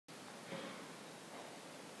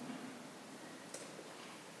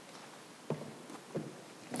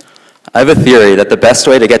I have a theory that the best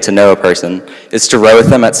way to get to know a person is to row with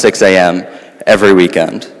them at 6 a.m. every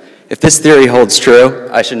weekend. If this theory holds true,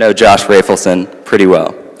 I should know Josh Raphaelson pretty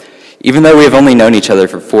well. Even though we have only known each other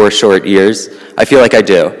for 4 short years, I feel like I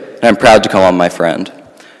do, and I'm proud to call him my friend.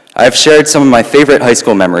 I have shared some of my favorite high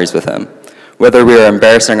school memories with him, whether we are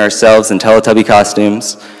embarrassing ourselves in Teletubby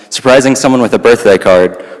costumes, surprising someone with a birthday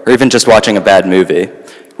card, or even just watching a bad movie.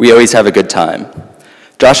 We always have a good time.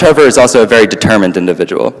 Josh, however, is also a very determined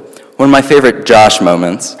individual. One of my favorite Josh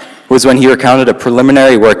moments was when he recounted a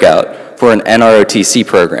preliminary workout for an NROTC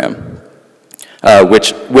program,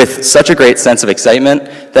 which with such a great sense of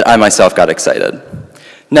excitement that I myself got excited.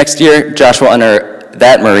 Next year, Josh will enter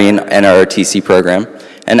that Marine NROTC program,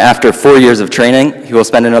 and after 4 years of training, he will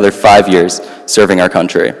spend another 5 years serving our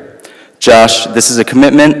country. Josh, this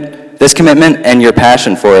commitment and your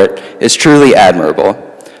passion for it is truly admirable.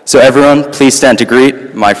 So everyone, please stand to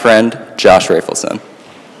greet my friend, Josh Raphaelson.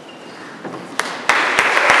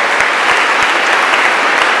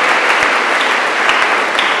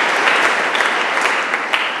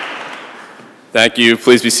 Thank you.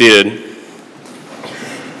 Please be seated.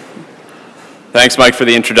 Thanks, Mike, for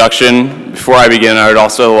the introduction. Before I begin, I would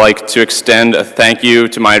also like to extend a thank you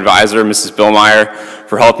to my advisor, Mrs. Billmeyer,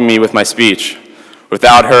 for helping me with my speech.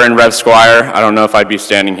 Without her and Rev Squire, I don't know if I'd be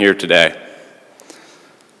standing here today.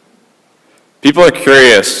 People are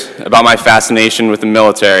curious about my fascination with the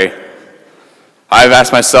military. I've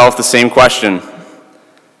asked myself the same question.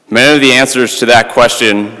 Many of the answers to that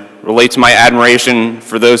question relate to my admiration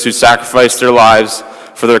for those who sacrificed their lives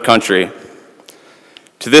for their country.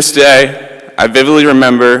 To this day, I vividly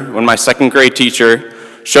remember when my second grade teacher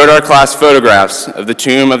showed our class photographs of the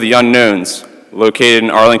Tomb of the Unknowns, located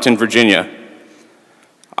in Arlington, Virginia.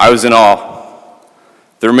 I was in awe.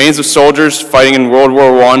 The remains of soldiers fighting in World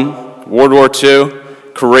War I, World War II,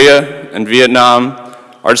 Korea, and Vietnam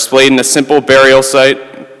are displayed in a simple burial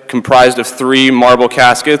site comprised of 3 marble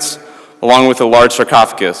caskets along with a large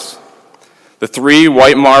sarcophagus. The 3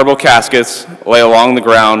 white marble caskets lay along the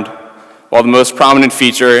ground, while the most prominent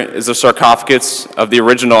feature is the sarcophagus of the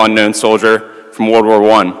original unknown soldier from World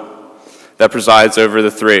War I that presides over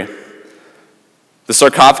the 3. The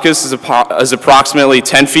sarcophagus is approximately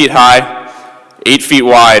 10 feet high, 8 feet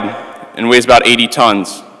wide, and weighs about 80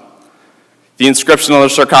 tons. The inscription on the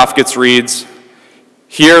sarcophagus reads,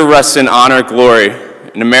 "Here rests in honor, glory,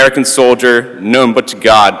 an American soldier known but to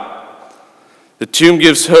God." The tomb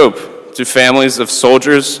gives hope to families of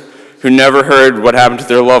soldiers who never heard what happened to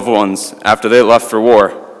their loved ones after they left for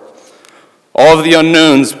war. All of the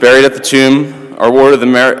unknowns buried at the tomb are awarded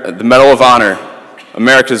the Medal of Honor,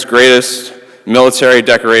 America's greatest military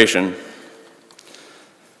decoration.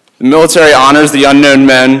 The military honors the unknown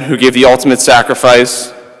men who gave the ultimate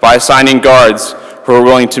sacrifice by assigning guards who are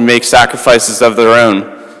willing to make sacrifices of their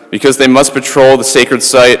own, because they must patrol the sacred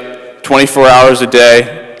site 24 hours a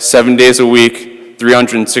day, 7 days a week,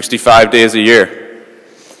 365 days a year.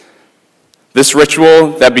 This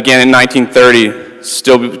ritual that began in 1930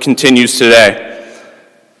 still continues today.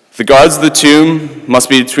 The guards of the tomb must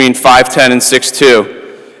be between 5'10" and 6'2",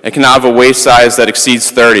 and cannot have a waist size that exceeds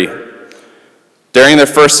 30. During their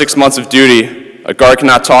first 6 months of duty, a guard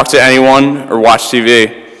cannot talk to anyone or watch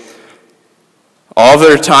TV. All of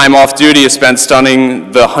their time off duty is spent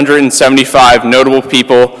studying the 175 notable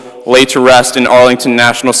people laid to rest in Arlington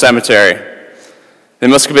National Cemetery. They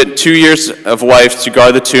must commit 2 years of life to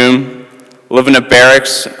guard the tomb, live in a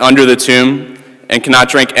barracks under the tomb, and cannot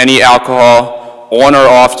drink any alcohol on or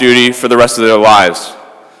off duty for the rest of their lives.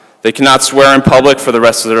 They cannot swear in public for the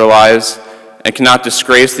rest of their lives and cannot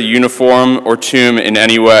disgrace the uniform or tomb in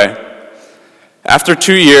any way. After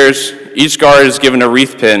 2 years, each guard is given a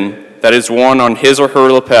wreath pin that is worn on his or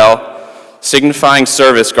her lapel, signifying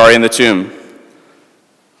service guarding the tomb.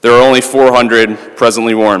 There are only 400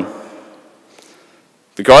 presently worn.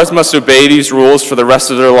 The guards must obey these rules for the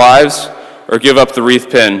rest of their lives or give up the wreath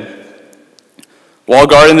pin. While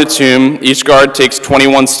guarding the tomb, each guard takes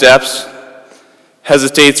 21 steps,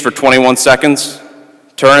 hesitates for 21 seconds,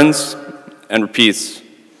 turns, and repeats.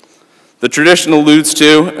 The tradition alludes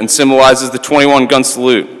to and symbolizes the 21-gun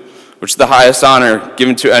salute, which is the highest honor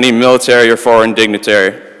given to any military or foreign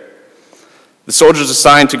dignitary. The soldiers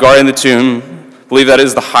assigned to guarding the tomb believe that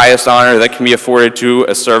is the highest honor that can be afforded to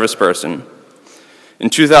a service person. In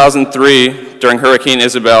 2003, during Hurricane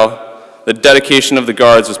Isabel, the dedication of the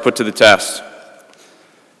guards was put to the test.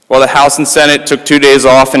 While the House and Senate took 2 days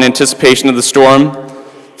off in anticipation of the storm,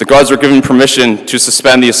 the guards were given permission to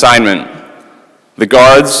suspend the assignment. The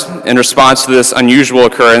guards, in response to this unusual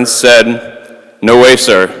occurrence, said, "No way,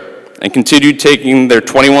 sir," and continued taking their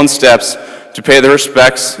 21 steps to pay their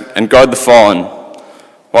respects and guard the fallen.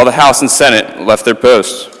 while the House and Senate left their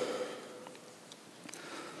posts.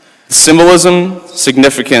 The symbolism,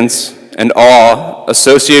 significance, and awe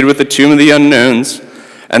associated with the Tomb of the Unknowns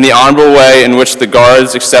and the honorable way in which the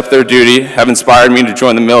guards accept their duty have inspired me to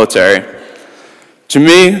join the military. To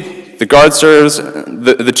me,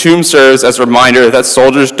 the tomb serves as a reminder that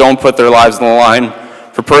soldiers don't put their lives on the line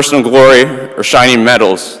for personal glory or shiny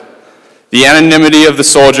medals. The anonymity of the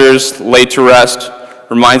soldiers laid to rest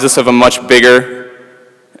reminds us of a much bigger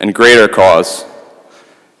and greater cause.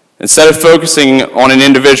 Instead of focusing on an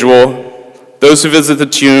individual, those who visit the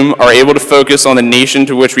tomb are able to focus on the nation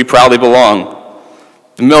to which we proudly belong.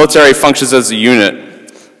 The military functions as a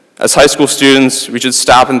unit. As high school students, we should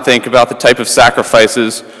stop and think about the type of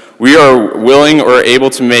sacrifices we are willing or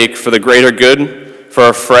able to make for the greater good, for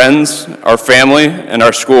our friends, our family, and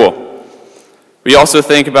our school. We also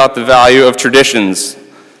think about the value of traditions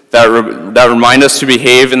that remind us to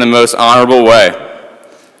behave in the most honorable way.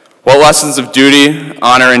 What lessons of duty,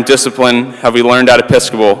 honor, and discipline have we learned at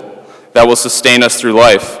Episcopal that will sustain us through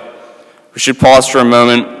life? We should pause for a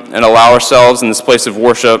moment and allow ourselves in this place of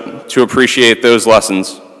worship to appreciate those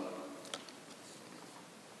lessons.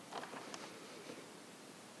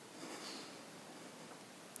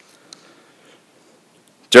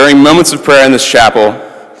 During moments of prayer in this chapel,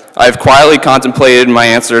 I have quietly contemplated my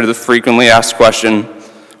answer to the frequently asked question,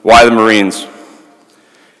 why the Marines?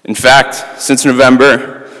 In fact, since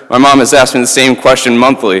November, my mom has asked me the same question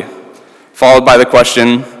monthly, followed by the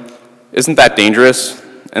question, isn't that dangerous?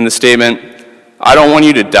 And the statement, I don't want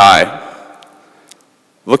you to die.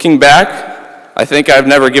 Looking back, I think I've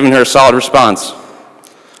never given her a solid response.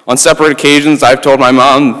 On separate occasions, I've told my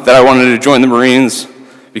mom that I wanted to join the Marines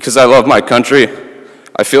because I love my country.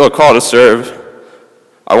 I feel a call to serve.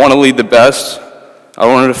 I want to lead the best. I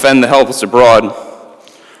want to defend the helpless abroad.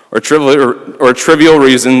 Or trivial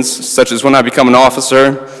reasons, such as when I become an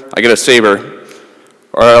officer, I get a saber,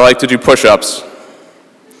 or I like to do push-ups.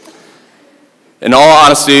 In all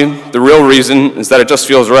honesty, the real reason is that it just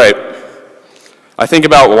feels right. I think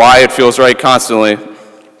about why it feels right constantly.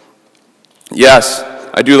 Yes,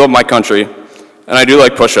 I do love my country, and I do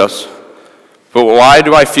like push-ups. But why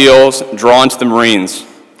do I feel drawn to the Marines?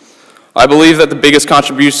 I believe that the biggest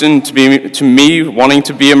contribution to me wanting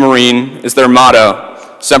to be a Marine is their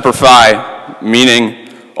motto, Semper Fi, meaning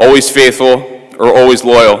always faithful or always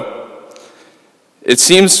loyal. It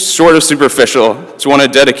seems sort of superficial to want to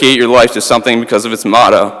dedicate your life to something because of its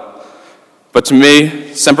motto. But to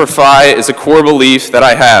me, Semper Fi is a core belief that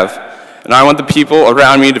I have, and I want the people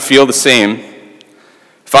around me to feel the same.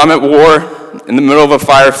 If I'm at war, in the middle of a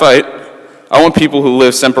firefight, I want people who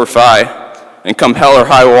live Semper Fi, and come hell or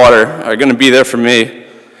high water, are going to be there for me,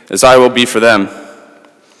 as I will be for them.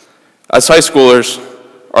 As high schoolers,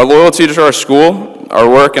 our loyalty to our school, our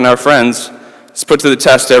work, and our friends is put to the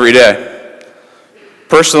test every day.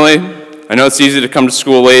 Personally, I know it's easy to come to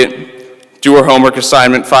school late, do our homework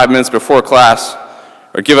assignment 5 minutes before class,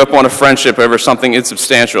 or give up on a friendship over something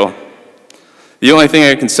insubstantial. The only thing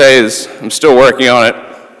I can say is I'm still working on it,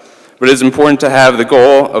 but it is important to have the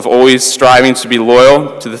goal of always striving to be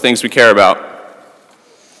loyal to the things we care about.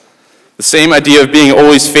 The same idea of being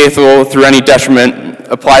always faithful through any detriment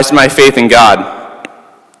applies to my faith in God.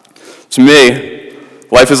 To me,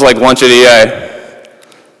 life is like lunch at EA.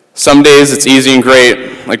 Some days it's easy and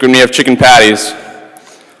great, like when we have chicken patties,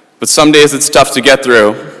 but some days it's tough to get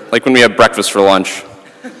through, like when we have breakfast for lunch.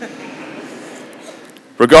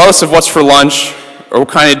 Regardless of what's for lunch or what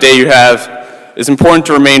kind of day you have, it's important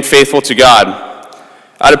to remain faithful to God.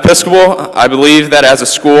 At Episcopal, I believe that as a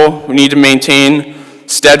school, we need to maintain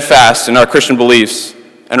steadfast in our Christian beliefs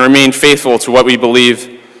and remain faithful to what we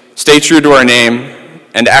believe, stay true to our name,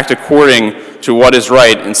 and act according to what is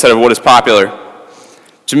right instead of what is popular.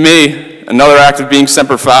 To me, another act of being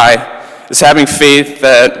Semper Fi is having faith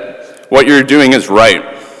that what you're doing is right.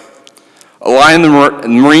 A line in the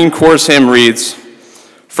Marine Corps hymn reads,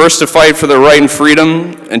 "First to fight for the right and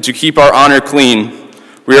freedom, and to keep our honor clean,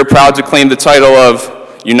 we are proud to claim the title of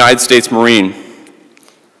United States Marine."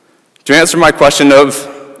 To answer my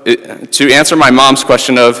mom's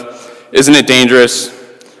question of, isn't it dangerous?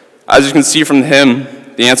 As you can see from the hymn,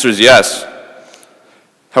 the answer is yes.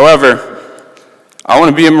 However, I want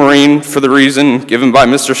to be a Marine for the reason given by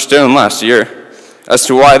Mr. Stone last year as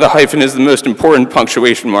to why the hyphen is the most important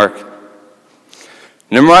punctuation mark.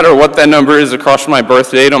 No matter what that number is across my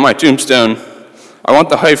birth date on my tombstone, I want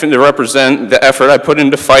the hyphen to represent the effort I put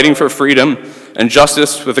into fighting for freedom and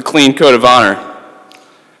justice with a clean code of honor.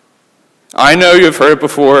 I know you have heard it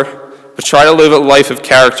before, but try to live a life of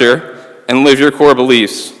character and live your core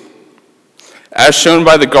beliefs. As shown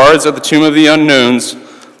by the guards at the Tomb of the Unknowns,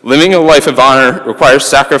 Living a life of honor requires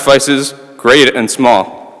sacrifices, great and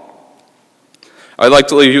small. I'd like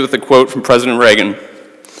to leave you with a quote from President Reagan.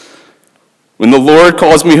 "When the Lord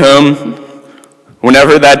calls me home,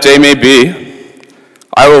 whenever that day may be,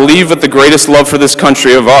 I will leave with the greatest love for this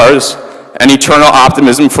country of ours and eternal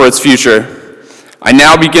optimism for its future. I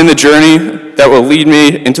now begin the journey that will lead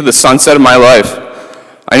me into the sunset of my life.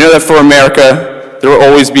 I know that for America, there will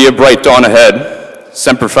always be a bright dawn ahead.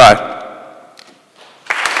 Semper Fi."